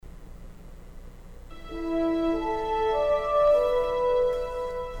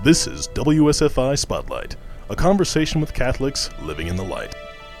This is WSFI Spotlight, a conversation with Catholics living in the light.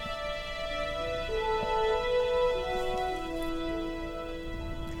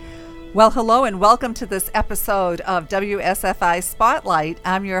 Well, hello and welcome to this episode of WSFI Spotlight.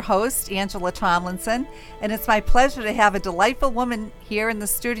 I'm your host, Angela Tomlinson, and it's my pleasure to have a delightful woman here in the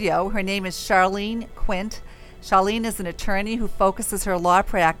studio. Her name is Charlene Quint. Charlene is an attorney who focuses her law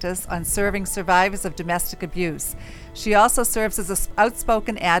practice on serving survivors of domestic abuse. She also serves as an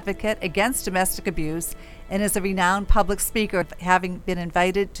outspoken advocate against domestic abuse and is a renowned public speaker, having been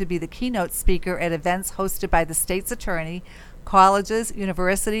invited to be the keynote speaker at events hosted by the state's attorney, colleges,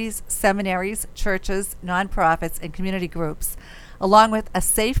 universities, seminaries, churches, nonprofits, and community groups. Along with a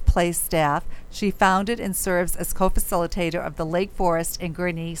Safe Place staff, she founded and serves as co-facilitator of the Lake Forest and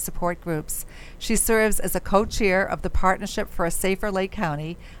Gurnee support groups. She serves as a co-chair of the Partnership for a Safer Lake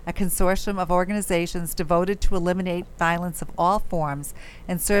County, a consortium of organizations devoted to eliminate violence of all forms,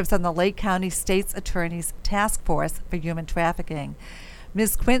 and serves on the Lake County State's Attorney's Task Force for Human Trafficking.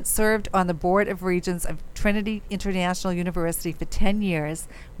 Ms. Quint served on the Board of Regents of Trinity International University for 10 years,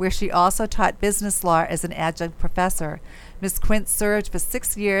 where she also taught business law as an adjunct professor. Ms. Quint served for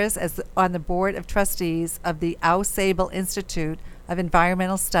 6 years on the Board of Trustees of the Au Sable Institute of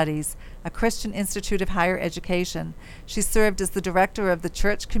Environmental Studies, a Christian institute of higher education. She served as the director of the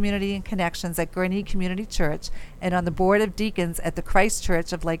Church Community and Connections at Gurnee Community Church and on the Board of Deacons at the Christ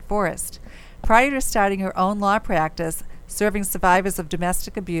Church of Lake Forest. Prior to starting her own law practice, serving survivors of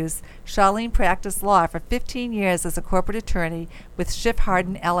domestic abuse, Charlene practiced law for 15 years as a corporate attorney with Schiff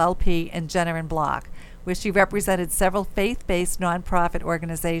Harden LLP and Jenner & Block, where she represented several faith-based nonprofit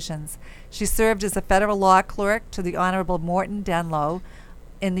organizations. She served as a federal law clerk to the Honorable Morton Denlow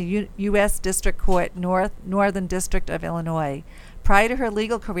in the U.S. District Court, Northern District of Illinois. Prior to her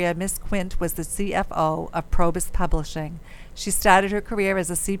legal career, Ms. Quint was the CFO of Probus Publishing. She started her career as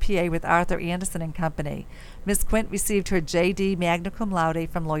a CPA with Arthur Anderson and Company. Ms. Quint received her J.D. magna cum laude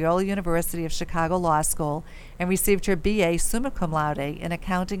from Loyola University of Chicago Law School and received her B.A. summa cum laude in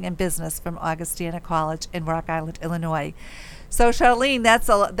accounting and business from Augustana College in Rock Island, Illinois. So, Charlene,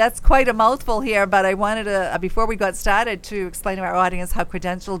 that's quite a mouthful here, but I wanted to, before we got started, to explain to our audience how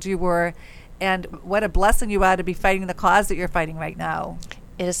credentialed you were and what a blessing you are to be fighting the cause that you're fighting right now.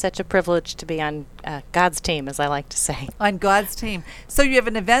 It is such a privilege to be on God's team, as I like to say. On God's team. So you have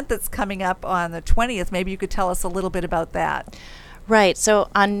an event that's coming up on the 20th. Maybe you could tell us a little bit about that. Right. So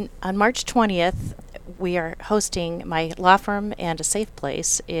on March 20th, we are hosting, my law firm and A Safe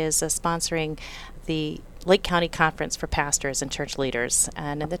Place is sponsoring the Lake County Conference for Pastors and Church Leaders.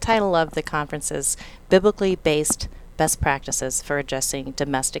 And the title of the conference is Biblically Based Best Practices for Addressing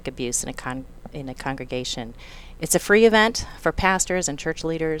Domestic Abuse in a Congregation. It's a free event for pastors and church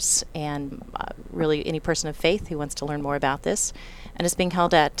leaders and really any person of faith who wants to learn more about this. And it's being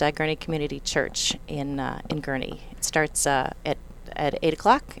held at Gurnee Community Church in Gurnee. It starts at 8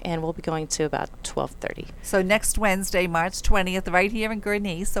 o'clock and we'll be going to about 12:30. So next Wednesday, March 20th, right here in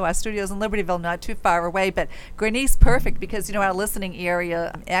Gurnee. So our studio's in Libertyville, not too far away. But Gurnee's perfect because, our listening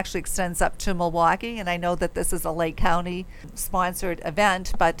area actually extends up to Milwaukee. And I know that this is a Lake County sponsored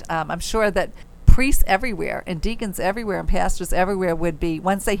event, but I'm sure that priests everywhere and deacons everywhere and pastors everywhere would be,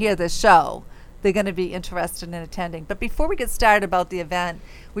 once they hear this show, they're going to be interested in attending. But before we get started about the event,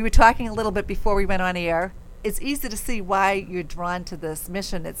 we were talking a little bit before we went on air. It's easy to see why you're drawn to this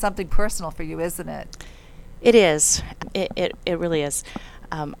mission. It's something personal for you, isn't it? It is. It really is.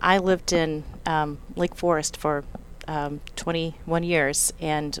 I lived in Lake Forest for 21 years,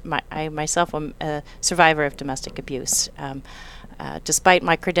 and I myself am a survivor of domestic abuse. Despite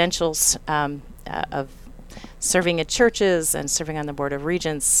my credentials of serving at churches and serving on the Board of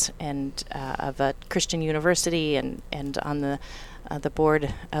Regents and of a Christian university and on the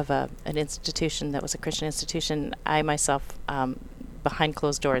board of an institution that was a Christian institution, I myself, behind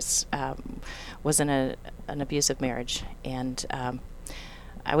closed doors, was in an abusive marriage. And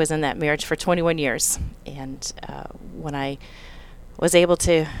I was in that marriage for 21 years. And when I was able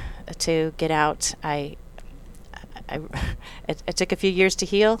to get out, it took a few years to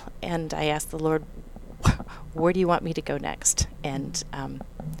heal, and I asked the Lord, where do you want me to go next? And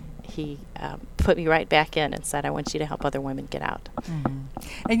he put me right back in and said, I want you to help other women get out. Mm-hmm.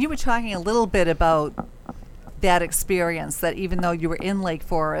 And you were talking a little bit about that experience, that even though you were in Lake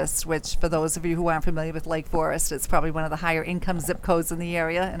Forest, which for those of you who aren't familiar with Lake Forest, it's probably one of the higher income zip codes in the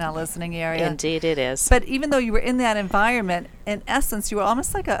area, in our listening area. Indeed it is. But even though you were in that environment, in essence, you were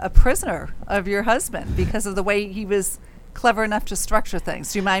almost like a prisoner of your husband because of the way he was clever enough to structure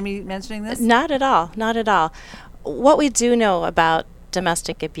things. Do you mind me mentioning this? Not at all. Not at all. What we do know about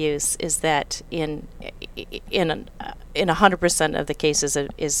domestic abuse is that in 100% of the cases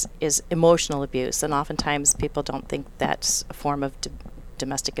is emotional abuse, and oftentimes people don't think that's a form of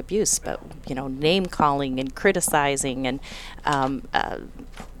domestic abuse, but name calling and criticizing and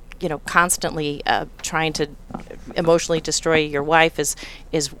constantly trying to emotionally destroy your wife is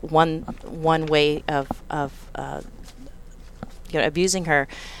one way of abusing her.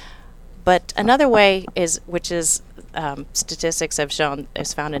 But another way which is statistics have shown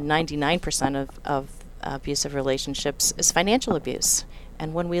is found in 99% of abusive relationships, is financial abuse.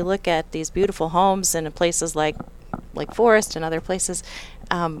 And when we look at these beautiful homes in places like Forest and other places,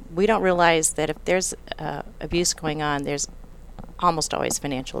 we don't realize that if there's abuse going on, there's almost always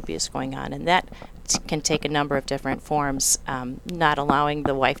financial abuse going on, and that can take a number of different forms. Not allowing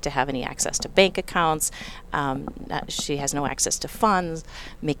the wife to have any access to bank accounts, she has no access to funds,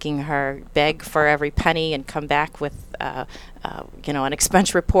 making her beg for every penny and come back with an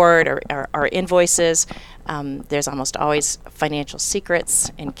expense report or invoices. There's almost always financial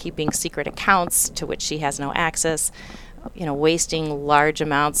secrets and keeping secret accounts to which she has no access. Wasting large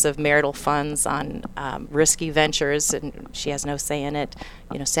amounts of marital funds on risky ventures, and she has no say in it.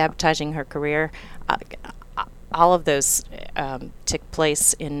 Sabotaging her career. All of those took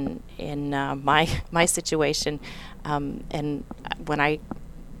place in my situation. And when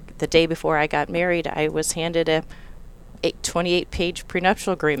the day before I got married, I was handed a 28-page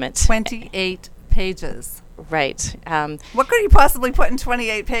prenuptial agreement. 28 pages. Right. What could you possibly put in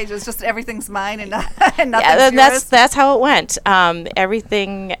 28 pages? Just everything's mine and nothing's yours? That's how it went.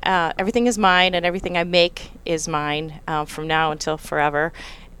 Everything is mine, and everything I make is mine from now until forever.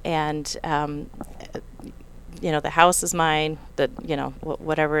 And the house is mine.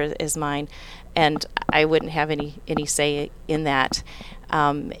 Whatever is mine, and I wouldn't have any say in that.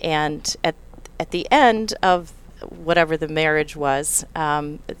 And at the end of whatever the marriage was,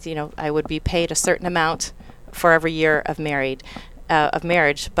 I would be paid a certain amount for every year of marriage,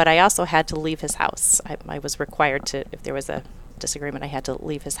 but I also had to leave his house. I was required to, if there was a disagreement, I had to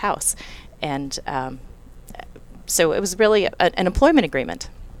leave his house. And so it was really an employment agreement.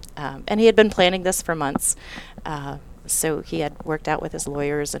 And he had been planning this for months. So he had worked out with his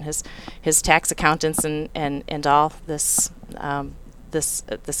lawyers and his tax accountants and all this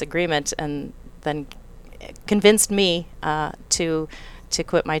agreement, and then convinced me to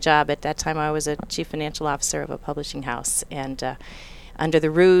quit my job. At that time, I was a chief financial officer of a publishing house, and under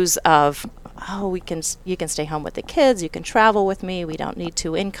the ruse of, you can stay home with the kids, you can travel with me, we don't need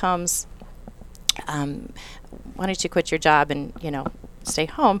two incomes. Why don't you quit your job and stay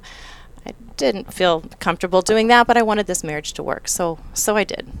home? I didn't feel comfortable doing that, but I wanted this marriage to work, so I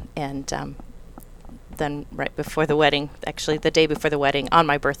did. And then right before the wedding, actually the day before the wedding, on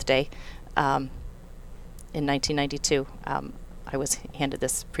my birthday, in 1992, I was handed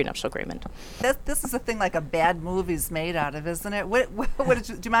this prenuptial agreement. This is a thing like a bad movie's made out of, isn't it? What did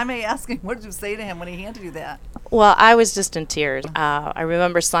you, do you mind me asking, what did you say to him when he handed you that? Well, I was just in tears. I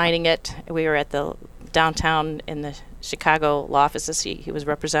remember signing it. We were at the downtown in the Chicago law offices. He was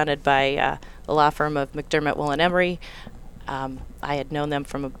represented by the law firm of McDermott, Will & Emery. I had known them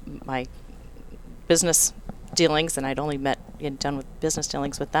from my business dealings, and I'd only done with business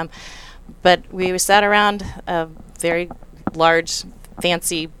dealings with them. But we sat around a very large,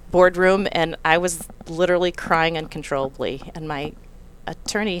 fancy boardroom, and I was literally crying uncontrollably. And my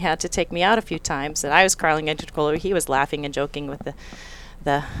attorney had to take me out a few times, and I was crying uncontrollably. He was laughing and joking with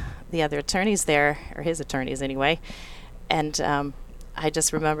the other attorneys there, or his attorneys anyway. And I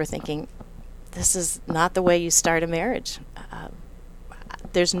just remember thinking, this is not the way you start a marriage.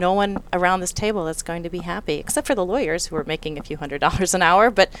 There's no one around this table that's going to be happy, except for the lawyers who are making a few $100s an hour,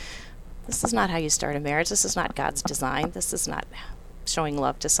 but this is not how you start a marriage. This is not God's design. This is not showing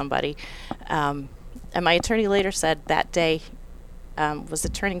love to somebody. And my attorney later said that day was a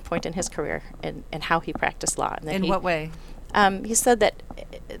turning point in his career and how he practiced law. And in what way? He said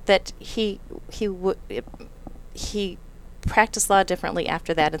that he practiced law differently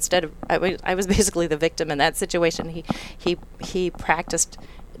after that. Instead of I was basically the victim in that situation. He practiced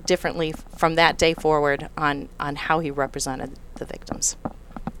differently from that day forward on how he represented the victims.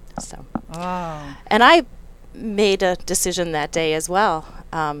 So, and I made a decision that day as well.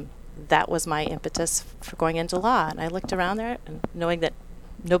 That was my impetus for going into law. And I looked around there, and knowing that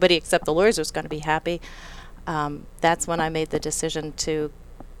nobody except the lawyers was going to be happy, that's when I made the decision to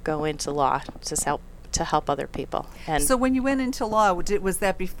go into law to help other people. And so, when you went into law, was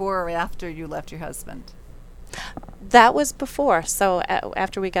that before or after you left your husband? That was before. So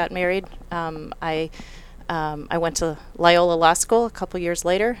after we got married, I went to Loyola Law School a couple years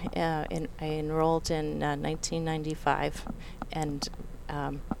later. I enrolled in 1995, and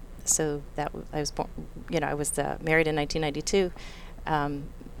so that I was born. I was married in 1992.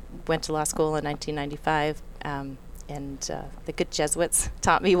 Went to law school in 1995, and the good Jesuits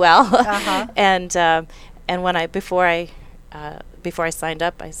taught me well. Uh-huh. And when before I signed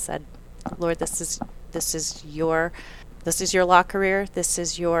up, I said, Lord, this is your law career. This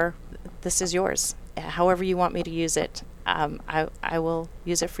is yours. However you want me to use it, I will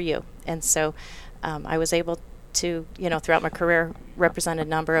use it for you. And so I was able to, throughout my career, represent a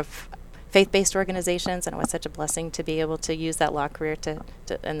number of faith-based organizations, and it was such a blessing to be able to use that law career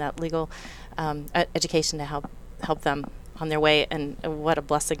and that legal education to help them on their way. And what a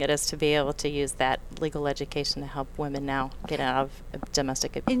blessing it is to be able to use that legal education to help women now get out of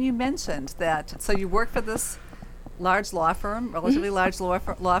domestic abuse. And you mentioned that, so you work for this large law firm, relatively large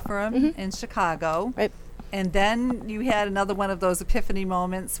law firm in Chicago. Right. And then you had another one of those epiphany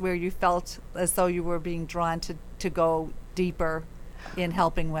moments where you felt as though you were being drawn to go deeper in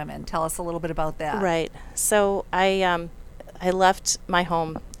helping women. Tell us a little bit about that. Right. So I left my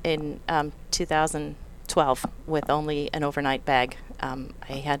home in 2012 with only an overnight bag.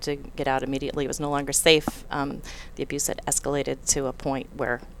 I had to get out immediately. It was no longer safe. The abuse had escalated to a point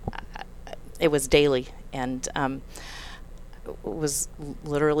where it was daily, and was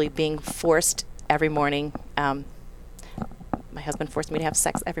literally being forced every morning. My husband forced me to have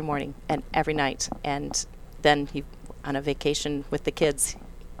sex every morning and every night, and then on a vacation with the kids,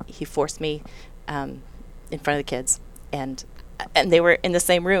 he forced me in front of the kids, and they were in the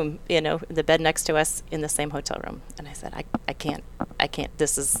same room, the bed next to us in the same hotel room. And I said, I can't.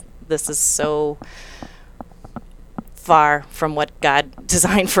 This is so far from what God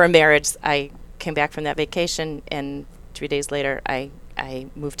designed for a marriage. I came back from that vacation, and 3 days later, I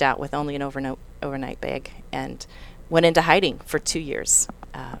moved out with only an overnight bag and went into hiding for 2 years.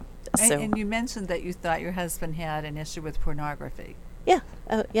 And you mentioned that you thought your husband had an issue with pornography. Yeah,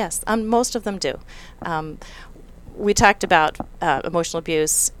 yes, most of them do. We talked about emotional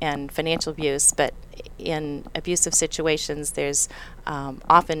abuse and financial abuse, but in abusive situations, there's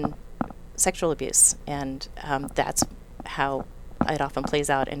often sexual abuse, and that's how it often plays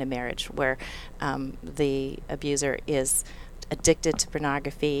out in a marriage, where the abuser is addicted to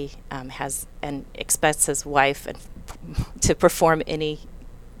pornography, has and expects his wife to perform any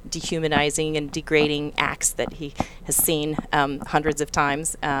dehumanizing and degrading acts that he has seen hundreds of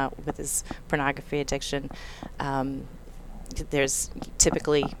times with his pornography addiction. There's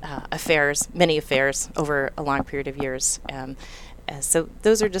typically many affairs over a long period of years. So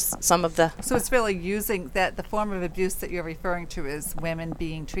those are just some of the... So it's really using that, the form of abuse that you're referring to is women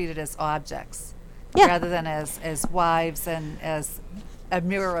being treated as objects, rather than as wives and as a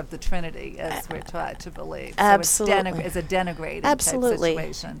mirror of the Trinity, as we're taught to believe. Absolutely. So it's a denigrating type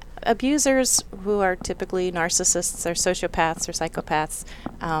situation. Abusers who are typically narcissists or sociopaths or psychopaths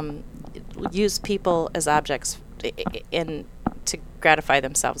use people as objects to gratify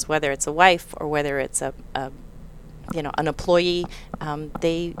themselves, whether it's a wife or whether it's an employee.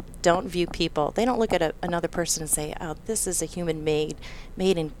 They don't view people. They don't look at another person and say, "Oh, this is a human made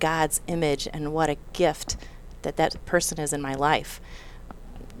in God's image, and what a gift that person is in my life."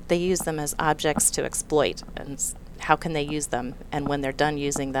 They use them as objects to exploit, and how can they use them? And when they're done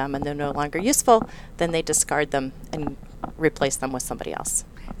using them and they're no longer useful, then they discard them and replace them with somebody else.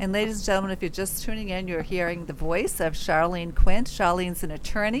 And ladies and gentlemen, if you're just tuning in, you're hearing the voice of Charlene Quint. Charlene's an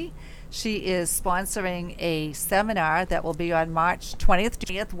attorney. She is sponsoring a seminar that will be on March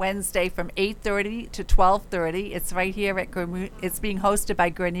 20th, Wednesday from 8:30 to 12:30. It's right here at it's being hosted by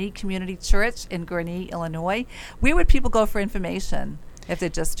Gurnee Community Church in Gurnee, Illinois. Where would people go for information if they're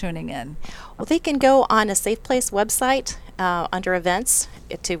just tuning in? Well, they can go on a Safe Place website under events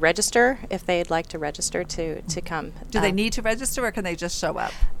to register if they'd like to register to come. Do they need to register, or can they just show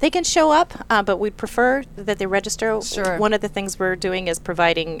up? They can show up, but we'd prefer that they register. Sure. One of the things we're doing is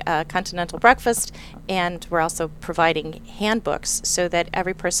providing continental breakfast, and we're also providing handbooks so that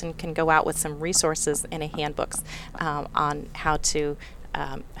every person can go out with some resources in a handbooks on how to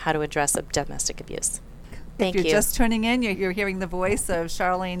address domestic abuse. Thank you. If you're just tuning in, you're hearing the voice of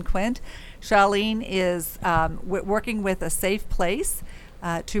Charlene Quint. Charlene is working with a Safe Place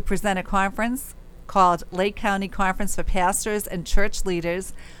to present a conference called Lake County Conference for Pastors and Church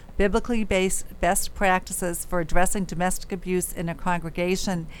Leaders, Biblically Based Best Practices for Addressing Domestic Abuse in a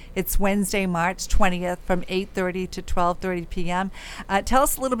Congregation. It's Wednesday, March 20th from 8:30 to 12:30 p.m. Tell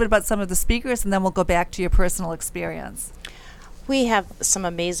us a little bit about some of the speakers, and then we'll go back to your personal experience. We have some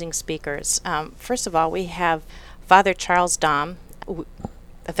amazing speakers. First of all, we have Father Charles Dahm,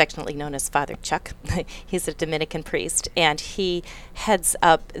 affectionately known as Father Chuck. He's a Dominican priest, and he heads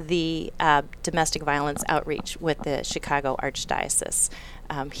up the domestic violence outreach with the Chicago Archdiocese.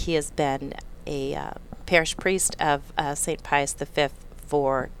 He has been a parish priest of St. Pius V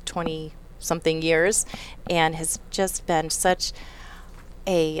for 20-something years, and has just been such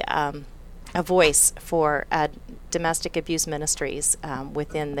a voice for domestic abuse ministries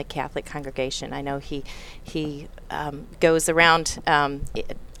within the Catholic congregation. I know he goes around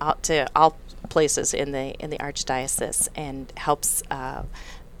to all places in the Archdiocese and helps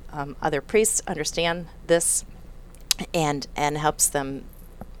other priests understand this and helps them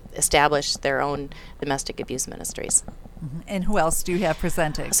establish their own domestic abuse ministries. And who else do you have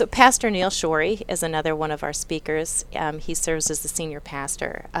presenting? So Pastor Neil Shorey is another one of our speakers. He serves as the senior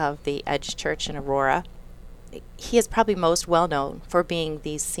pastor of the Edge Church in Aurora. He is probably most well known for being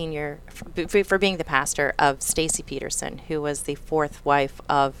the the pastor of Stacy Peterson, who was the fourth wife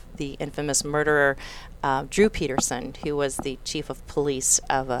of the infamous murderer Drew Peterson, who was the chief of police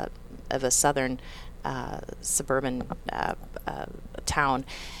of a southern suburban town,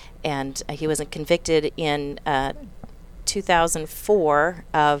 and he was convicted in 2004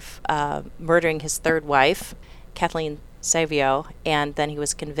 of murdering his third wife, Kathleen Savio, and then he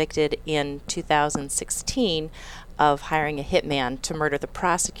was convicted in 2016 of hiring a hitman to murder the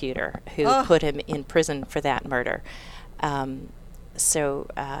prosecutor who put him in prison for that murder. So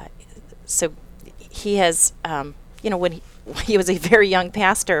he has, when he was a very young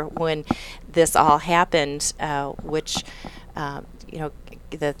pastor when this all happened, which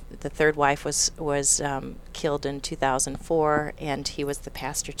the third wife was killed in 2004, and he was the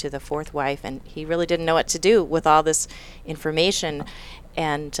pastor to the fourth wife, and he really didn't know what to do with all this information,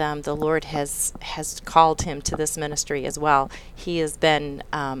 and the Lord has called him to this ministry as well. He has been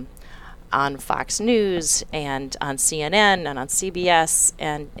on Fox News and on CNN and on CBS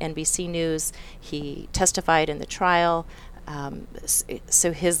and NBC News. He testified in the trial,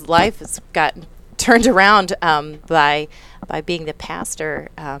 so his life has gotten turned around by being the pastor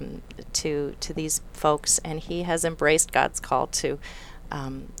to these folks, and he has embraced God's call to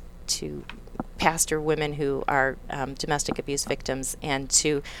pastor women who are domestic abuse victims, and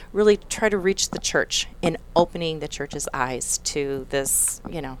to really try to reach the church in opening the church's eyes to this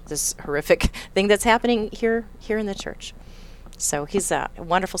this horrific thing that's happening here in the church. So he's a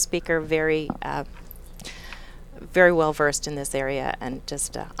wonderful speaker, very well versed in this area, and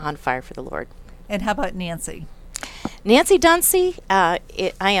just on fire for the Lord. And how about Nancy? Nancy Dunsey, I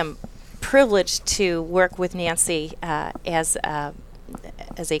am privileged to work with Nancy as a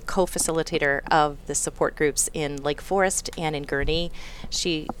co-facilitator of the support groups in Lake Forest and in Gurnee.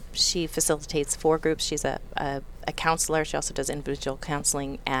 She facilitates 4 groups. She's a counselor. She also does individual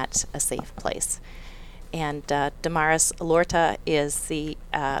counseling at A Safe Place. And Damaris Lorta is the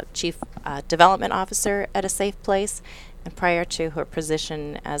Chief Development Officer at A Safe Place. And prior to her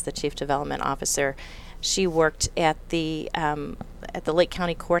position as the Chief Development Officer, she worked at the Lake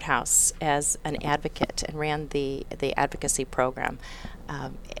County Courthouse as an advocate and ran the advocacy program.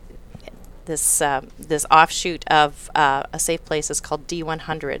 This offshoot of A Safe Place is called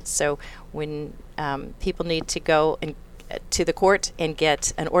D100. So when people need to go to the court and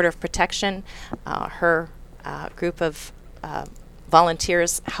get an order of protection, her group of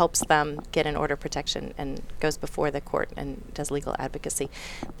volunteers helps them get an order of protection and goes before the court and does legal advocacy.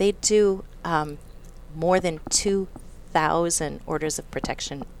 They do more than 2,000 orders of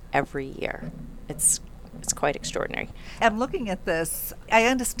protection every year. It's quite extraordinary. I'm looking at this. I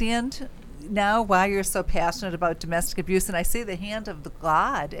understand now why you're so passionate about domestic abuse, and I see the hand of the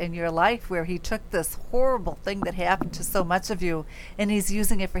God in your life where he took this horrible thing that happened to so much of you, and he's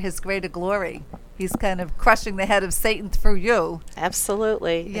using it for his greater glory. He's kind of crushing the head of Satan through you.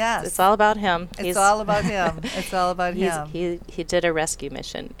 Absolutely. Yes. It's all about him. It's all about him. It's all about him. He did a rescue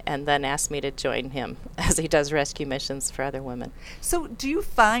mission and then asked me to join him as he does rescue missions for other women. So do you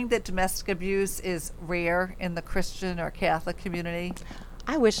find that domestic abuse is rare in the Christian or Catholic community?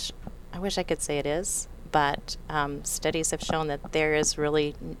 I wish I could say it is, but studies have shown that there is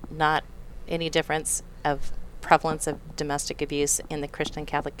really not any difference of prevalence of domestic abuse in the Christian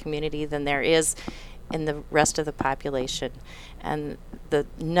Catholic community than there is in the rest of the population. And the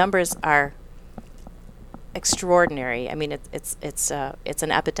numbers are extraordinary. I mean, it's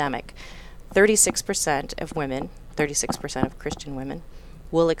an epidemic. 36% of women, 36% of Christian women,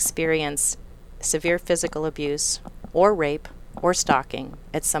 will experience severe physical abuse or rape or stalking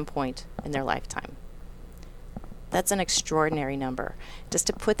at some point in their lifetime. That's an extraordinary number. Just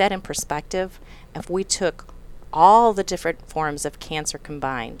to put that in perspective, if we took all the different forms of cancer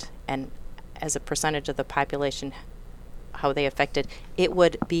combined and as a percentage of the population, how they affected, it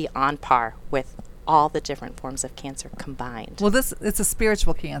would be on par with all the different forms of cancer combined. Well, it's a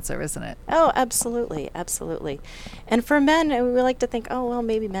spiritual cancer, isn't it? Oh, absolutely, absolutely. And for men, we like to think, oh, well,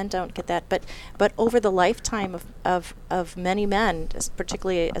 maybe men don't get that. But over the lifetime of many men,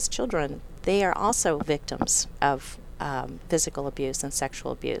 particularly as children, they are also victims of physical abuse and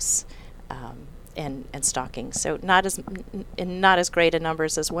sexual abuse and stalking. So not as great a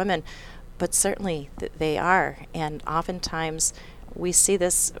numbers as women, but certainly they are. And oftentimes we see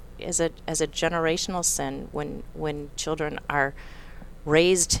this as a generational sin when children are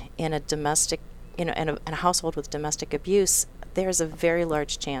raised in a domestic, in a household with domestic abuse. There's a very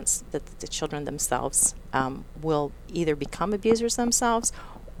large chance that the children themselves will either become abusers themselves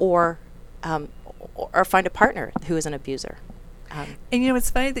or find a partner who is an abuser. And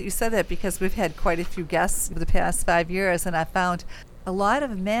it's funny that you said that, because we've had quite a few guests over the past 5 years, and I found a lot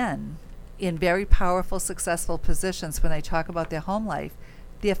of men in very powerful, successful positions, when they talk about their home life,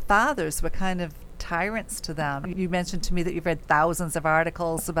 their fathers were kind of tyrants to them. You mentioned to me that you've read thousands of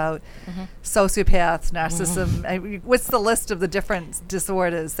articles about sociopaths, narcissism. What's the list of the different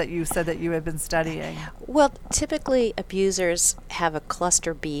disorders that you said that you had been studying? Well, typically abusers have a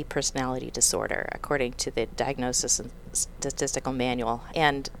cluster B personality disorder, according to the Diagnosis and Statistical Manual.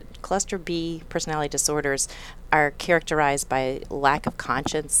 And cluster B personality disorders are characterized by lack of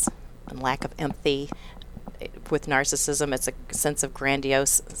conscience and lack of empathy. With narcissism, it's a sense of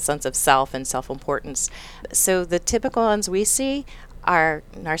grandiose sense of self and self-importance. So the typical ones we see are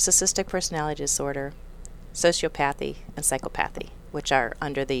narcissistic personality disorder, sociopathy, and psychopathy, which are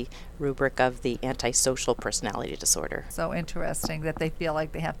under the rubric of the antisocial personality disorder. So interesting that they feel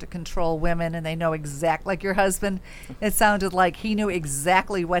like they have to control women, and they know exactly, like your husband, it sounded like he knew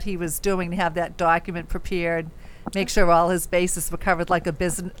exactly what he was doing to have that document prepared, make sure all his bases were covered, like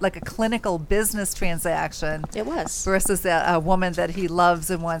a clinical business transaction. It was. Versus a woman that he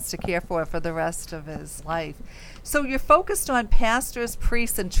loves and wants to care for the rest of his life. So you're focused on pastors,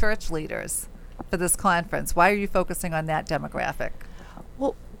 priests, and church leaders for this conference. Why are you focusing on that demographic?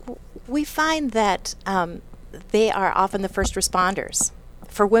 Well, we find that they are often the first responders.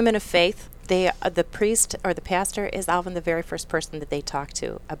 For women of faith, the priest or the pastor is often the very first person that they talk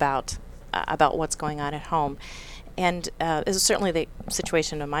to about what's going on at home. And this is certainly the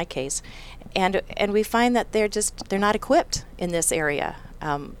situation in my case. And we find that they're not equipped in this area.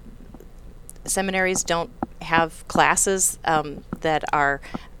 Seminaries don't have classes that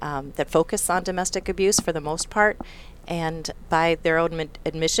focus on domestic abuse for the most part. And by their own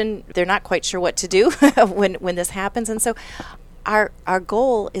admission, they're not quite sure what to do when this happens. And so our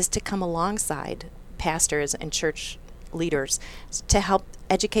goal is to come alongside pastors and church leaders to help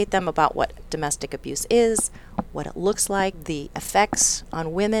educate them about what domestic abuse is, what it looks like, the effects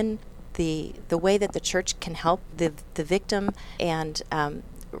on women, the way that the church can help the victim, and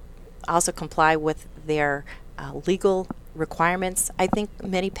also comply with their legal requirements. I think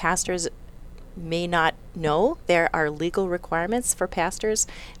many pastors may not know there are legal requirements for pastors.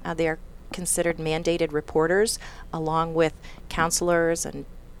 They are considered mandated reporters, along with counselors and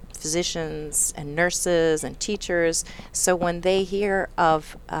physicians and nurses and teachers. So when they hear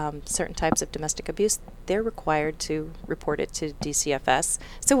of certain types of domestic abuse, they're required to report it to DCFS.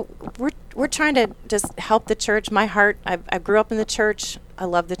 So we're trying to just help the church. My heart, I grew up in the church. I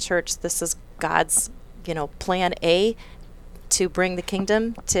love the church. This is God's, plan A to bring the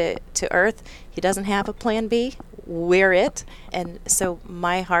kingdom to earth. He doesn't have a plan B. We're it. And so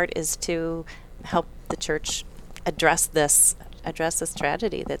my heart is to help the church address this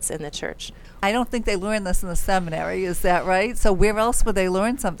tragedy that's in the church. I don't think they learn this in the seminary, is that right? So where else would they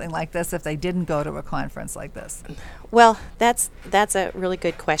learn something like this if they didn't go to a conference like this? Well, that's a really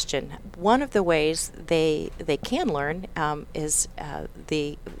good question. One of the ways they can learn is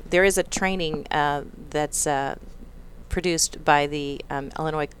there is a training that's produced by the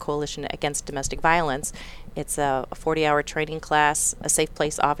Illinois Coalition Against Domestic Violence. It's a 40-hour training class. A Safe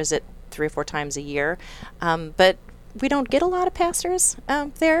Place offers it 3 or 4 times a year, but we don't get a lot of pastors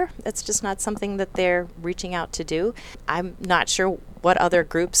there. It's just not something that they're reaching out to do. I'm not sure what other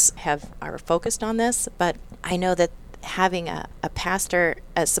groups are focused on this, but I know that having a pastor,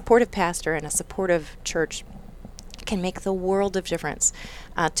 a supportive pastor, and a supportive church can make the world of difference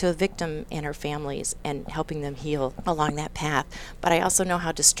to a victim and her families, and helping them heal along that path. But I also know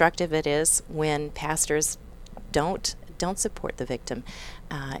how destructive it is when pastors don't support the victim,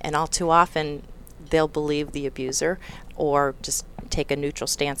 and all too often they'll believe the abuser or just take a neutral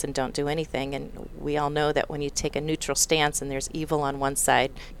stance and don't do anything. And we all know that when you take a neutral stance and there's evil on one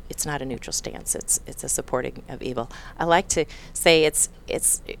side, it's not a neutral stance. It's a supporting of evil. I like to say it's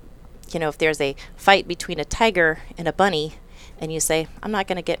if there's a fight between a tiger and a bunny, and you say, I'm not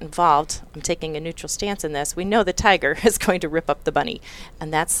going to get involved, I'm taking a neutral stance in this, we know the tiger is going to rip up the bunny.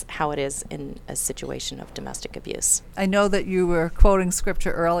 And that's how it is in a situation of domestic abuse. I know that you were quoting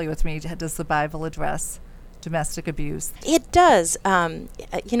scripture earlier with me. Does the Bible address domestic abuse? It does.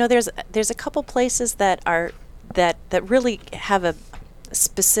 There's a couple places that really have a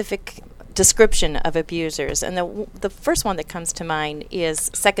specific description of abusers, and the first one that comes to mind is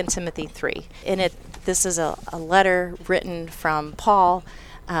 2 Timothy 3. This is a letter written from Paul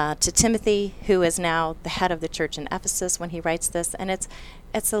to Timothy, who is now the head of the church in Ephesus when he writes this, and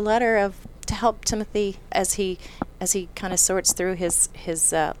it's a letter to help Timothy as he kind of sorts through his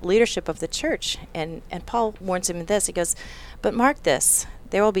leadership of the church. And Paul warns him in this. He goes, "But mark this,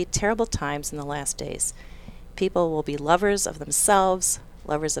 there will be terrible times in the last days. People will be lovers of themselves,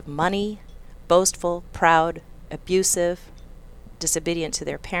 lovers of money, boastful, proud, abusive, disobedient to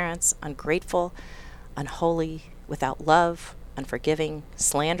their parents, ungrateful, unholy, without love, unforgiving,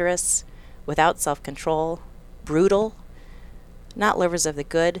 slanderous, without self-control, brutal, not lovers of the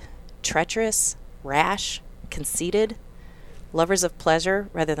good, treacherous, rash, conceited, lovers of pleasure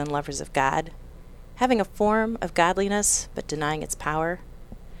rather than lovers of God, having a form of godliness but denying its power.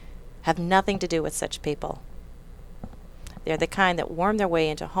 Have nothing to do with such people. They are the kind that worm their way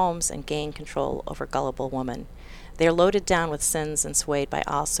into homes and gain control over gullible women. They are loaded down with sins and swayed by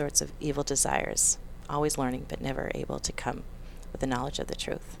all sorts of evil desires, always learning but never able to come with the knowledge of the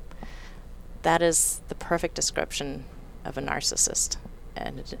truth." That is the perfect description of a narcissist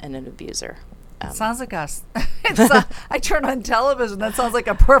and an abuser. Sounds like us. I turn on television. That sounds like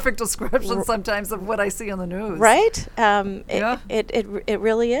a perfect description sometimes of what I see on the news. Right? Yeah. It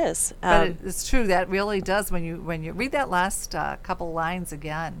really is. But it's true. That really does. When you read that last couple lines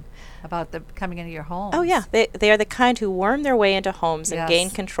again about the coming into your home. Oh yeah, they are the kind who worm their way into homes and Yes. gain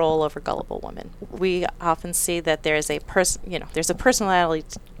control over gullible women. We often see that there's a personality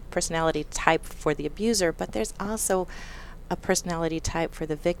type for the abuser, but there's also a personality type for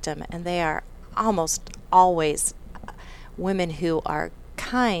the victim, and they are almost always women who are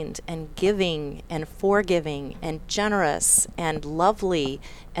kind and giving and forgiving and generous and lovely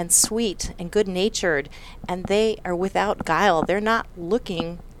and sweet and good-natured, and they are without guile. They're not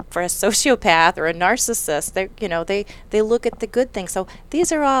looking for a sociopath or a narcissist. They look at the good things. So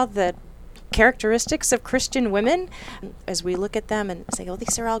these are all the characteristics of Christian women as we look at them and say, oh,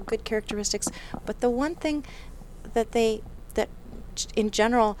 these are all good characteristics. But the one thing that in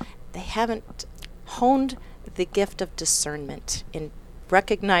general, they haven't honed the gift of discernment in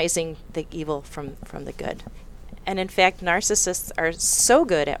recognizing the evil from the good. And in fact, narcissists are so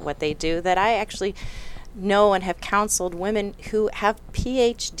good at what they do that I actually know and have counseled women who have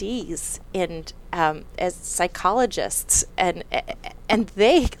PhDs in as psychologists, and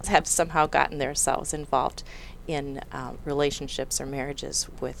they have somehow gotten themselves involved in relationships or marriages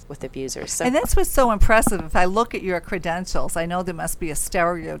with abusers. So and that's what's so impressive. If I look at your credentials, I know there must be a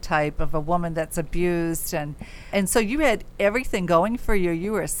stereotype of a woman that's abused, and so you had everything going for you.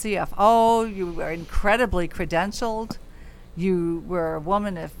 You were a CFO, you were incredibly credentialed, you were a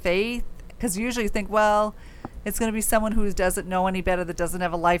woman of faith, because you usually think, well, it's going to be someone who doesn't know any better, that doesn't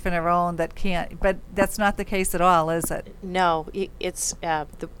have a life in her own, that can't, but that's not the case at all, is it? No, it's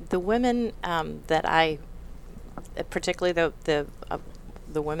the women that I, particularly the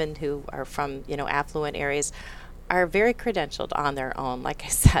women who are from affluent areas, are very credentialed on their own. Like I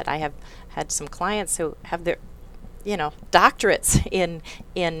said, I have had some clients who have their doctorates in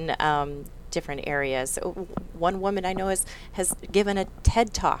different areas. One woman I know has given a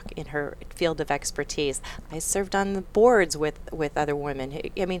TED Talk in her field of expertise. I served on the boards with other women.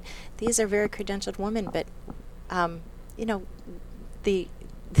 I mean, these are very credentialed women, but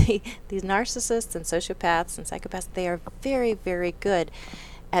these narcissists and sociopaths and psychopaths, they are very, very good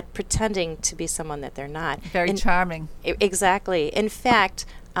at pretending to be someone that they're not. Very charming. Exactly. In fact,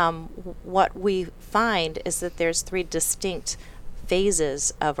 what we find is that there's 3 distinct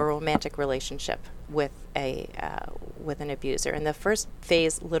phases of a romantic relationship with with an abuser. And the first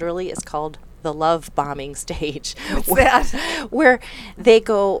phase literally is called the love bombing stage. What's that? Where they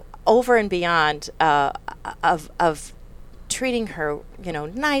go over and beyond of treating her,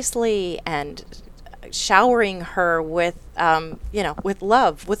 nicely and showering her with, with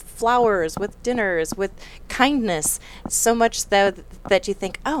love, with flowers, with dinners, with kindness, so much that you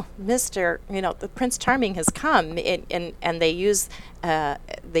think, oh, the Prince Charming has come, and they use,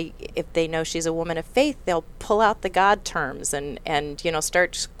 if they know she's a woman of faith, they'll pull out the God terms and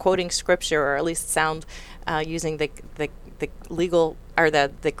start quoting scripture, or at least sound using the legal or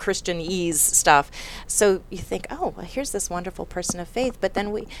the Christianese stuff. So you think, oh, well, here's this wonderful person of faith, but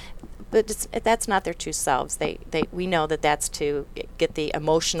then that's not their true selves. We know that that's to get the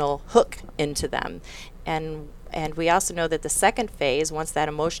emotional hook into them, and we also know that the second phase, once that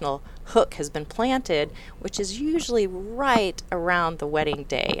emotional hook has been planted, which is usually right around the wedding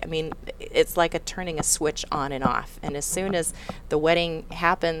day. I mean, it's like turning a switch on and off. And as soon as the wedding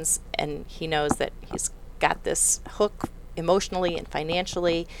happens and he knows that he's got this hook emotionally and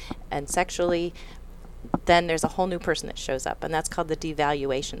financially and sexually, then there's a whole new person that shows up, and that's called the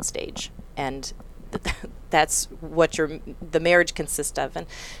devaluation stage. And that's what the marriage consists of. And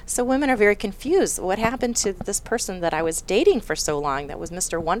so women are very confused. What happened to this person that I was dating for so long that was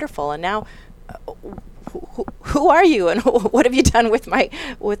Mr. Wonderful, and now who are you, and what have you done with my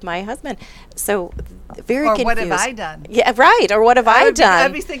husband? So very confused. Or what have I done? Yeah, right. Or what have I done?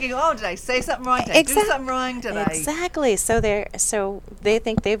 I'd be thinking, oh, did I say something wrong? Did I do something wrong? Exactly. So they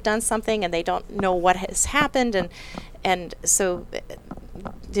think they've done something, and they don't know what has happened, and so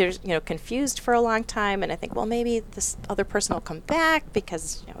they're confused for a long time, and I think, well, maybe this other person will come back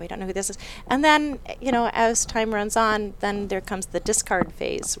because we don't know who this is. And then as time runs on, then there comes the discard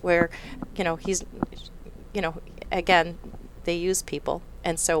phase where he's again, they use people,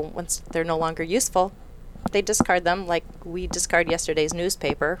 and so once they're no longer useful, they discard them like we discard yesterday's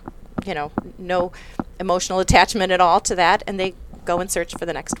newspaper. No emotional attachment at all to that, and they go and search for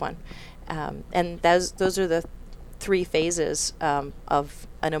the next one. And those are the 3 phases of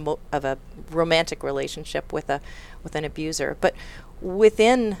a romantic relationship with an abuser. But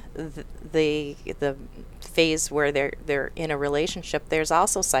within the phase where they're in a relationship, there's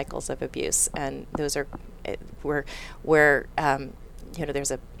also cycles of abuse, and those are where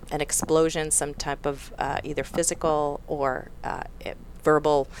there's an explosion, some type of either physical or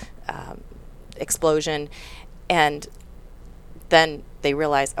verbal explosion, and then they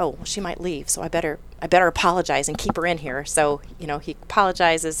realize, oh, well, she might leave, so I better apologize and keep her in here. So he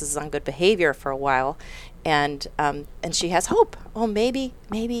apologizes, is on good behavior for a while, and she has hope. Oh, maybe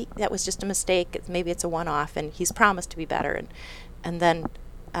that was just a mistake. Maybe it's a one-off, and he's promised to be better. And then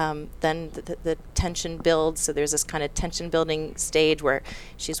the tension builds. So there's this kind of tension building stage where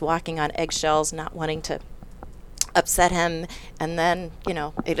she's walking on eggshells, not wanting to upset him, and then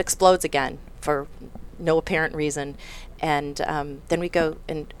it explodes again for no apparent reason, and then we go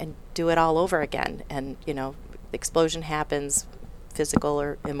and do it all over again, and the explosion happens, physical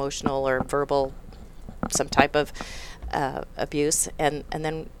or emotional or verbal, some type of abuse, and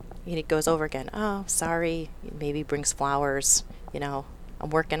then it goes over again. Oh, sorry, maybe brings flowers, I'm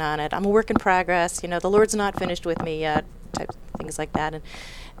working on it, I'm a work in progress, the Lord's not finished with me yet, type things like that.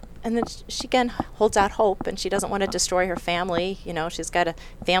 And then she again holds out hope, and she doesn't want to destroy her family. She's got a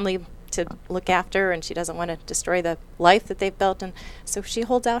family to look after, and she doesn't want to destroy the life that they've built, and so she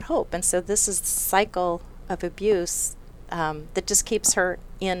holds out hope. And so this is the cycle of abuse that just keeps her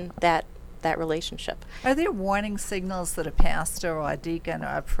in that relationship. Are there warning signals that a pastor or a deacon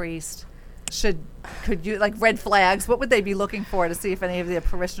or a priest could you, like red flags, what would they be looking for to see if any of their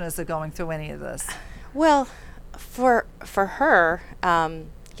parishioners are going through any of this? Well, for her,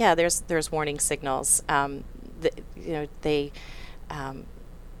 there's warning signals. They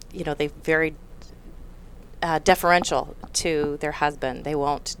very deferential to their husband. They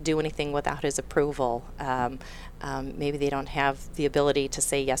won't do anything without his approval. Maybe they don't have the ability to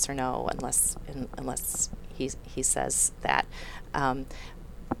say yes or no unless he says that.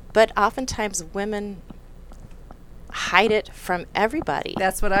 But oftentimes women hide it from everybody.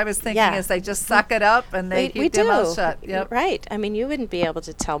 That's what I was thinking, is they just suck it up and they keep their mouth shut. Yep. Right. I mean, you wouldn't be able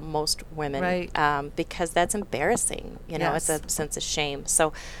to tell most women, right, because that's embarrassing. Yes. It's a sense of shame.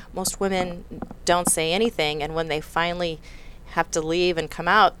 So most women don't say anything, and when they finally have to leave and come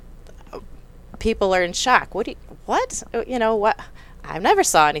out, people are in shock. What? What? I never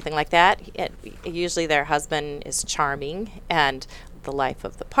saw anything like that. Usually their husband is charming and the life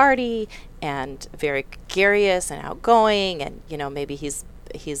of the party and very gregarious and outgoing, and maybe he's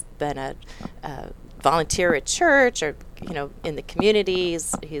been a volunteer at church or in the community.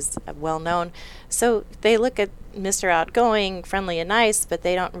 He's well known, so they look at Mr. Outgoing, friendly and nice, but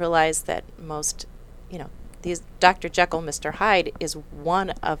they don't realize that most these Dr. Jekyll, Mr. Hyde is one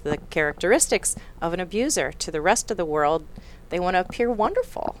of the characteristics of an abuser. To the rest of the world, they want to appear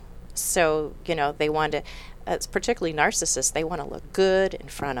wonderful, so they want to, particularly narcissists, they want to look good in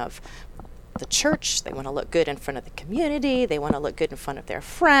front of the church, they want to look good in front of the community, they want to look good in front of their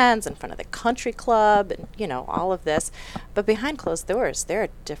friends, in front of the country club, and all of this. But behind closed doors, they're a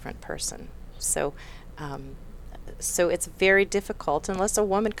different person. So it's very difficult unless a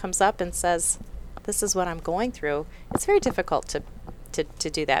woman comes up and says, this is what I'm going through, it's very difficult to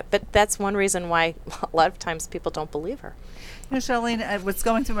do that. But that's one reason why a lot of times people don't believe her. You know, Charlene, what's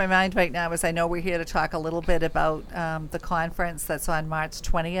going through my mind right now is I know we're here to talk a little bit about the conference that's on March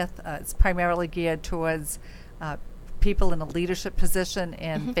 20th. It's primarily geared towards people in a leadership position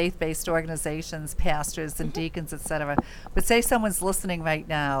in faith-based organizations, pastors and deacons, etc. But say someone's listening right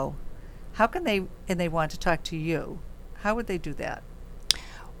now, how can they, and they want to talk to you, how would they do that?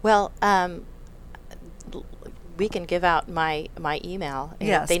 Well, we can give out my email.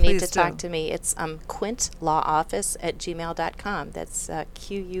 Yes, if they need to please talk do. to me, it's quintlawoffice@gmail.com. That's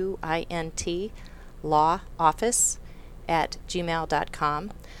QUINT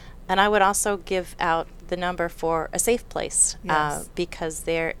lawoffice@gmail.com. And I would also give out the number for A Safe Place, Yes. because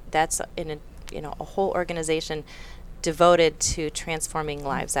that's in a whole organization devoted to transforming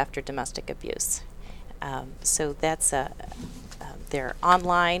lives after domestic abuse. So that's they're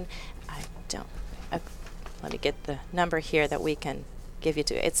online. Let me get the number here that we can give you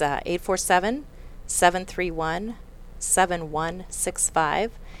to. It's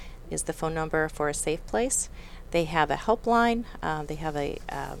 847-731-7165 is the phone number for A Safe Place. They have a helpline. They have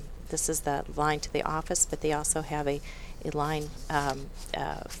this is the line to the office, but they also have a line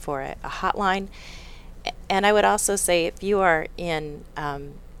for a hotline. And I would also say, if you are in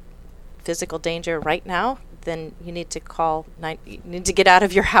physical danger right now, then you need to you need to get out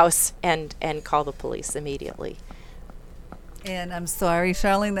of your house and call the police immediately. And I'm sorry,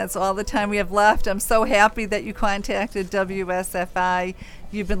 Charlene, that's all the time we have left. I'm so happy that you contacted WSFI.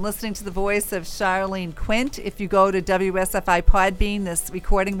 You've been listening to the voice of Charlene Quint. If you go to WSFI Podbean, this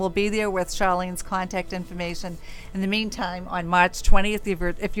recording will be there with Charlene's contact information. In the meantime, on March 20th,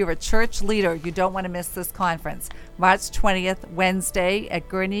 if you're a church leader, you don't want to miss this conference. March 20th, Wednesday, at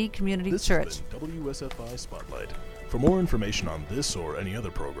Gurnee Community Church. This has been WSFI Spotlight. For more information on this or any other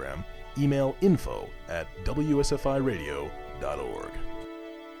program, email info@wsfiradio.org.